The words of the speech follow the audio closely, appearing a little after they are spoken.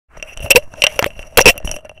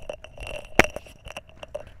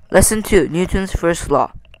Lesson 2. Newton's first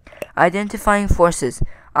law. Identifying forces.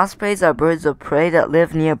 Ospreys are birds of prey that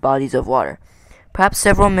live near bodies of water. Perhaps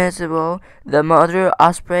several minutes ago, the mother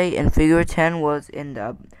osprey in figure 10 was in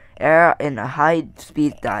the air in a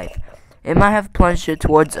high-speed dive. It might have plunged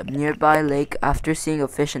towards a nearby lake after seeing a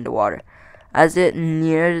fish in the water. As it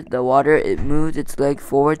neared the water, it moved its leg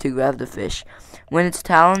forward to grab the fish. When its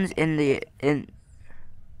talons it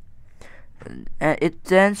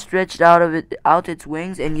then stretched out its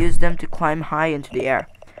wings and used them to climb high into the air.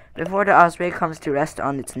 Before the osprey comes to rest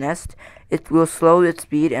on its nest, it will slow its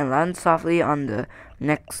speed and land softly on the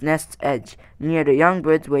nest's edge, near the young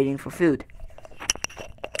birds waiting for food.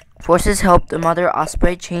 Forces help the mother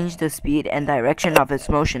osprey change the speed and direction of its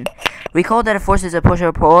motion. Recall that a force is a push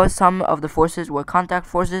or pull. Some of the forces were contact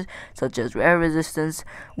forces, such as air resistance,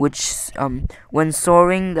 which, when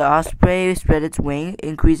soaring, the osprey spread its wing,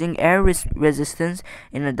 increasing air resistance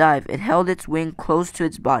in a dive. It held its wing close to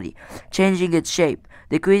its body, changing its shape,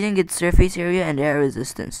 decreasing its surface area and air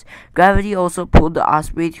resistance. Gravity also pulled the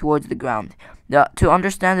osprey towards the ground. To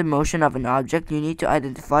understand the motion of an object, you need to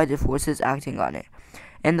identify the forces acting on it.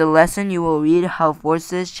 In the lesson, you will read how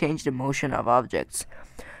forces change the motion of objects.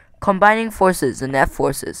 Combining forces, the net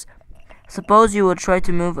forces. Suppose you will try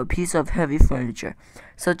to move a piece of heavy furniture,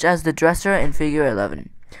 such as the dresser in figure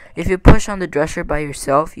 11. If you push on the dresser by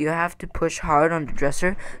yourself, you have to push hard on the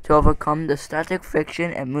dresser to overcome the static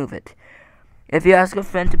friction and move it. If you ask a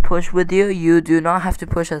friend to push with you, you do not have to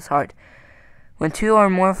push as hard. When two or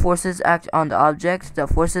more forces act on the object, the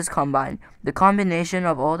forces combine. The combination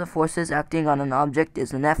of all the forces acting on an object is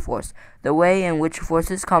the net force. The way in which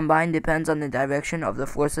forces combine depends on the direction of the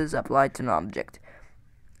forces applied to an object.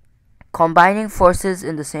 Combining forces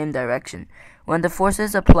in the same direction. When the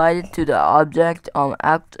forces applied to the object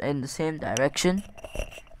act in the same direction,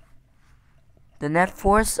 the net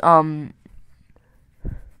force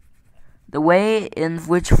the way in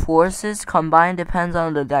which forces combine depends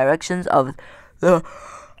on the directions of the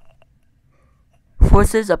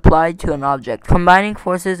forces applied to an object. Combining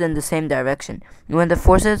forces in the same direction. When the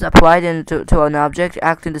forces applied to an object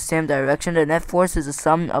act in the same direction, the net force is the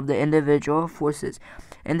sum of the individual forces.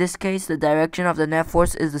 In this case, the direction of the net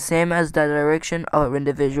force is the same as the direction of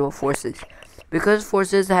individual forces. Because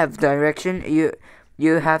forces have direction,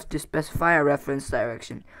 you have to specify a reference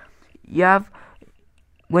direction.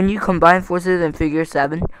 When you combine forces in figure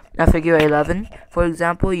 11, for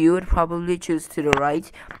example, you would probably choose to the right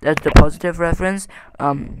as the positive reference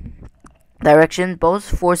direction.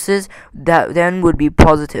 Both forces that then would be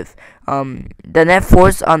positive. The net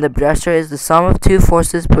force on the dresser is the sum of two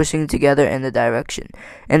forces pushing together in the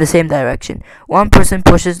same direction. One person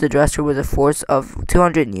pushes the dresser with a force of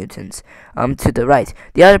 200 newtons to the right.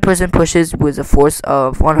 The other person pushes with a force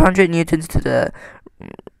of 100 newtons to the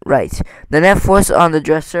right. The net force on the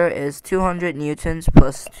dresser is 200 newtons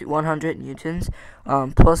plus 100 newtons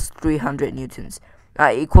plus 300 newtons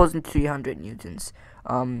equals 300 newtons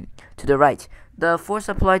to the right. The force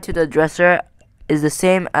applied to the dresser is the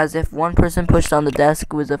same as if one person pushed on the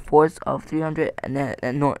desk with a force of 300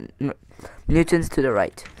 newtons to the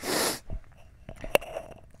right.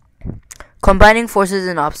 Combining forces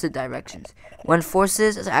in opposite directions. When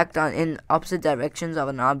forces act in opposite directions of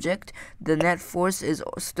an object, the net force is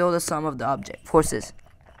still the sum of the object forces.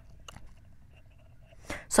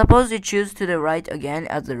 Suppose you choose to the right again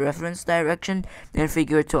as the reference direction in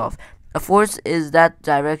figure 12. A force in that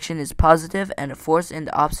direction is positive, and a force in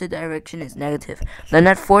the opposite direction is negative. The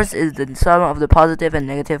net force is the sum of the positive and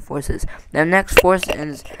negative forces. The next force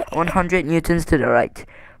is 100 newtons to the right.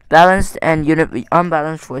 Balanced and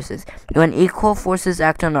unbalanced forces. When equal forces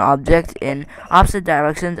act on an object in opposite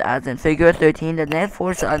directions, as in figure 13, the net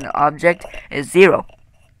force on the object is 0.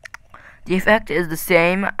 The effect is the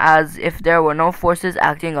same as if there were no forces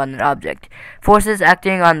acting on an object. Forces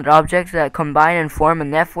acting on an object that combine and form a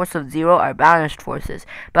net force of 0 are balanced forces.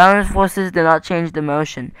 Balanced forces do not change the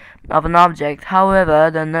motion of an object.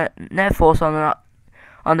 However, the net force on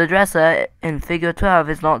the dresser in figure 12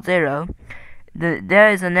 is not 0. There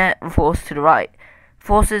is a net force to the right.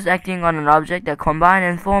 Forces acting on an object that combine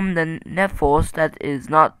and form the net force that is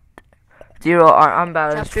not 0 are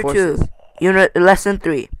unbalanced forces. Chapter 2, Lesson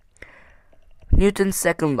 3. Newton's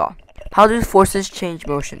second law. How do forces change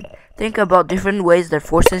motion? Think about different ways that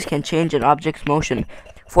forces can change an object's motion.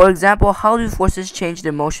 For example, how do forces change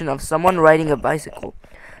the motion of someone riding a bicycle?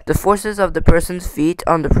 The forces of the person's feet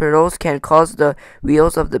on the pedals can cause the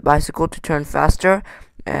wheels of the bicycle to turn faster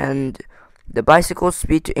and the bicycle's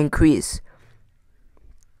speed to increase.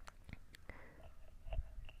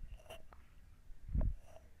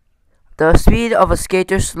 The speed of a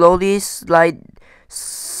skater slowly slides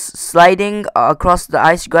sliding across the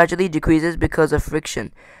ice gradually decreases because of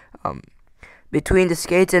friction between the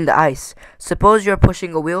skates and the ice. Suppose you're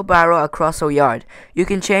pushing a wheelbarrow across a yard. You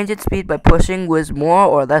can change its speed by pushing with more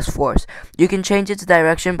or less force. You can change its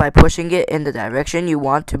direction by pushing it in the direction you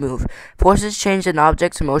want to move. Forces change an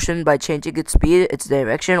object's motion by changing its speed, its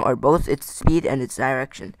direction, or both its speed and its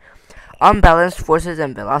direction. Unbalanced forces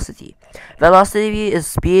and velocity. Velocity is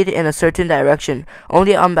speed in a certain direction.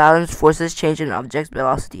 Only unbalanced forces change an object's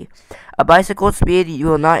velocity. A bicycle's speed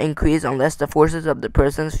will not increase unless the forces of the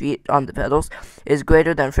person's feet on the pedals is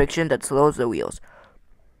greater than friction that slows the wheels.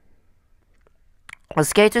 A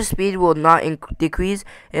skater's speed will not decrease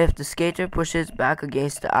if the skater pushes back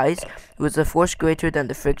against the ice with a force greater than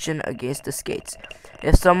the friction against the skates.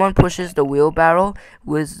 If someone pushes the wheelbarrow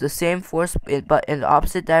with the same force but in the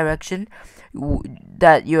opposite direction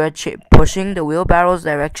that you are pushing, the wheelbarrow's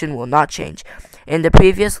direction will not change. In the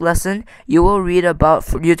previous lesson, you will read about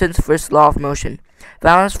Newton's first law of motion.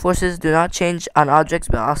 Balanced forces do not change an object's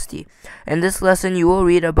velocity. In this lesson, you will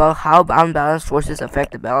read about how unbalanced forces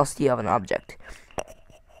affect the velocity of an object.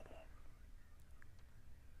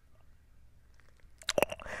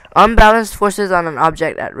 Unbalanced forces on an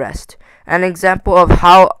object at rest. An example of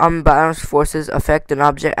how unbalanced forces affect an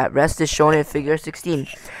object at rest is shown in figure 16.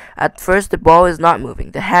 At first, the ball is not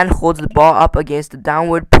moving. The hand holds the ball up against the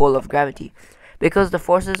downward pull of gravity. Because the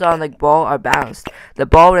forces on the ball are balanced, the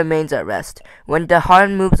ball remains at rest. When the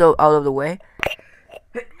hand moves out of the way,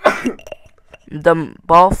 the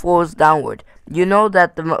ball falls downward. You know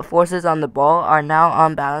that the forces on the ball are now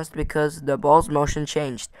unbalanced because the ball's motion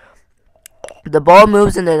changed. The ball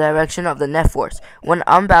moves in the direction of the net force. When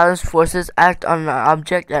unbalanced forces act on an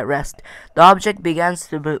object at rest, the object begins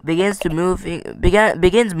moving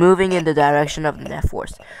in the direction of the net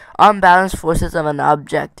force. Unbalanced forces of an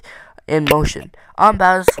object in motion.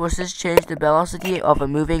 Unbalanced forces change the velocity of a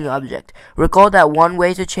moving object. Recall that one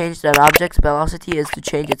way to change an object's velocity is to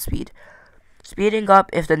change its speed. Speeding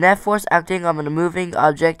up, if the net force acting on a moving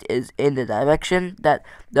object is in the direction that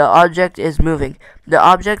the object is moving, the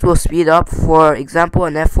object will speed up. For example,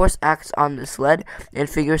 a net force acts on the sled in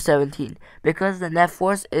figure 17. Because the net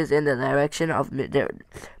force is in the direction of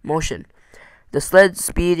motion, the sled's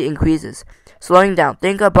speed increases. Slowing down,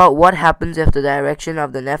 think about what happens if the direction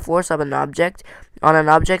of the net force of an object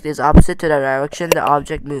is opposite to the direction the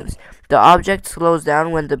object moves. The object slows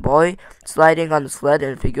down when the boy sliding on the sled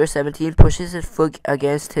in figure 17 pushes his foot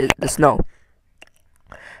against the snow.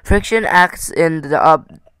 Friction acts in the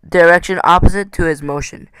direction opposite to his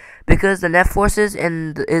motion. Because the net force is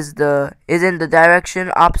in the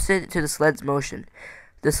direction opposite to the sled's motion,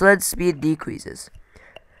 the sled's speed decreases.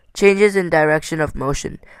 Changes in direction of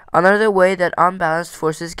motion. Another way that unbalanced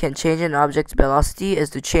forces can change an object's velocity is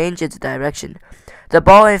to change its direction. The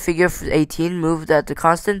ball in figure 18 moved at the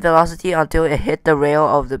constant velocity until it hit the rail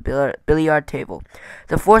of the billiard table.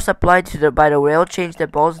 The force applied by the rail changed the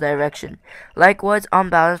ball's direction. Likewise,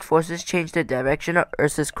 unbalanced forces change the direction of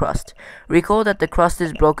Earth's crust. Recall that the crust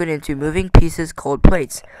is broken into moving pieces called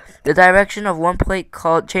plates. The direction of one plate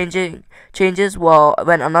changes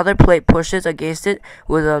when another plate pushes against it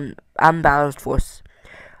with an unbalanced force.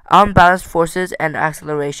 Unbalanced forces and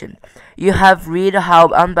acceleration. You have read how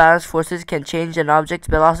unbalanced forces can change an object's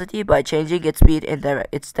velocity by changing its speed and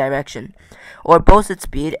its direction, or both its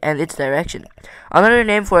speed and its direction. Another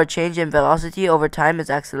name for a change in velocity over time is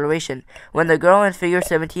acceleration. When the girl in figure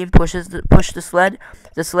 17 pushed the sled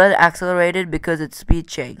accelerated because its speed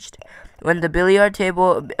changed. When the billiard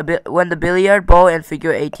ball in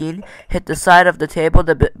figure 18 hit the side of the table,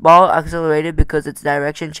 the ball accelerated because its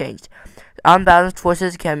direction changed. Unbalanced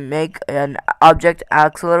forces can make an object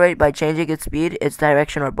accelerate by changing its speed, its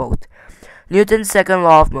direction, or both. Newton's second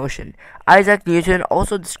law of motion. Isaac Newton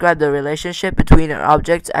also described the relationship between an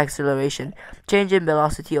object's acceleration, change in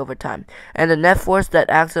velocity over time, and the net force that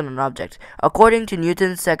acts on an object. According to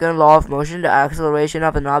Newton's second law of motion, the acceleration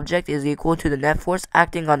of an object is equal to the net force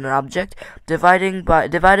acting on an object divided by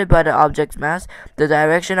the object's mass. The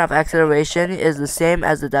direction of acceleration is the same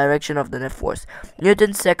as the direction of the net force.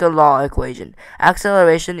 Newton's second law equation.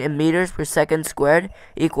 Acceleration in meters per second squared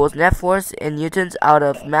equals net force in newtons out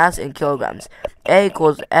of mass in kilograms. A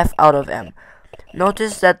equals F out of m.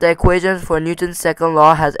 Notice that the equation for Newton's second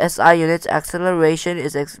law has SI units. Acceleration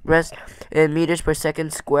is expressed in meters per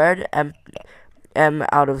second squared, m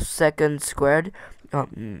out of second squared,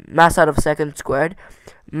 mass out of second squared,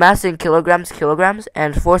 mass in kilograms,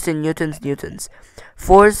 and force in newtons.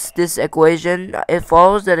 Force this equation, it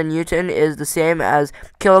follows that a newton is the same as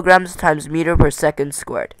kilograms times meter per second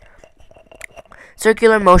squared.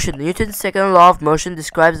 Circular motion. Newton's second law of motion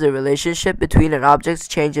describes the relationship between an object's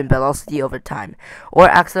change in velocity over time, or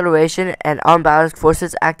acceleration, and unbalanced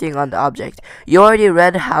forces acting on the object. You already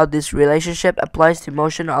read how this relationship applies to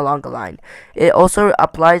motion along a line. It also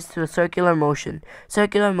applies to circular motion.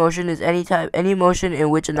 Circular motion is any motion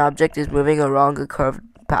in which an object is moving along a curved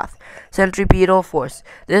path. Centripetal force.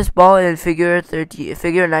 This ball in figure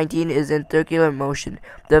 19 is in circular motion.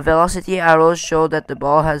 The velocity arrows show that the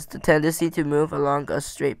ball has the tendency to move along a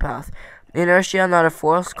straight path. Inertia, not a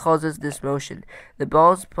force, causes this motion. The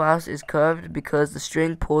ball's path is curved because the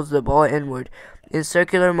string pulls the ball inward. In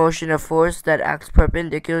circular motion, a force that acts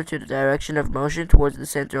perpendicular to the direction of motion towards the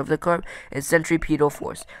center of the curve is centripetal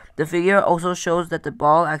force. The figure also shows that the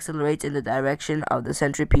ball accelerates in the direction of the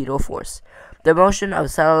centripetal force. The motion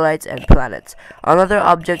of satellites and planets. Another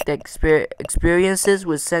object that experiences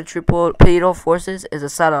with centripetal forces is a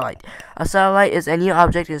satellite. A satellite is any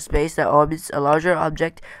object in space that orbits a larger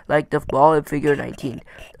object like the ball in figure 19.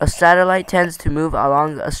 A satellite tends to move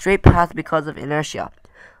along a straight path because of inertia.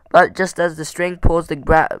 But just as the string pulls the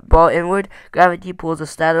ball inward, gravity pulls the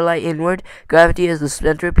satellite inward. Gravity is the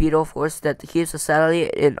centripetal force that keeps the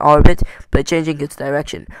satellite in orbit by changing its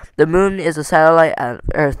direction. The moon is a satellite of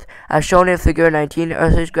Earth. As shown in figure 19,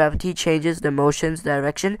 Earth's gravity changes the motion's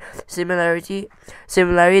direction. Similarly,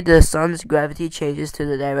 the sun's gravity changes to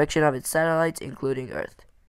the direction of its satellites, including Earth.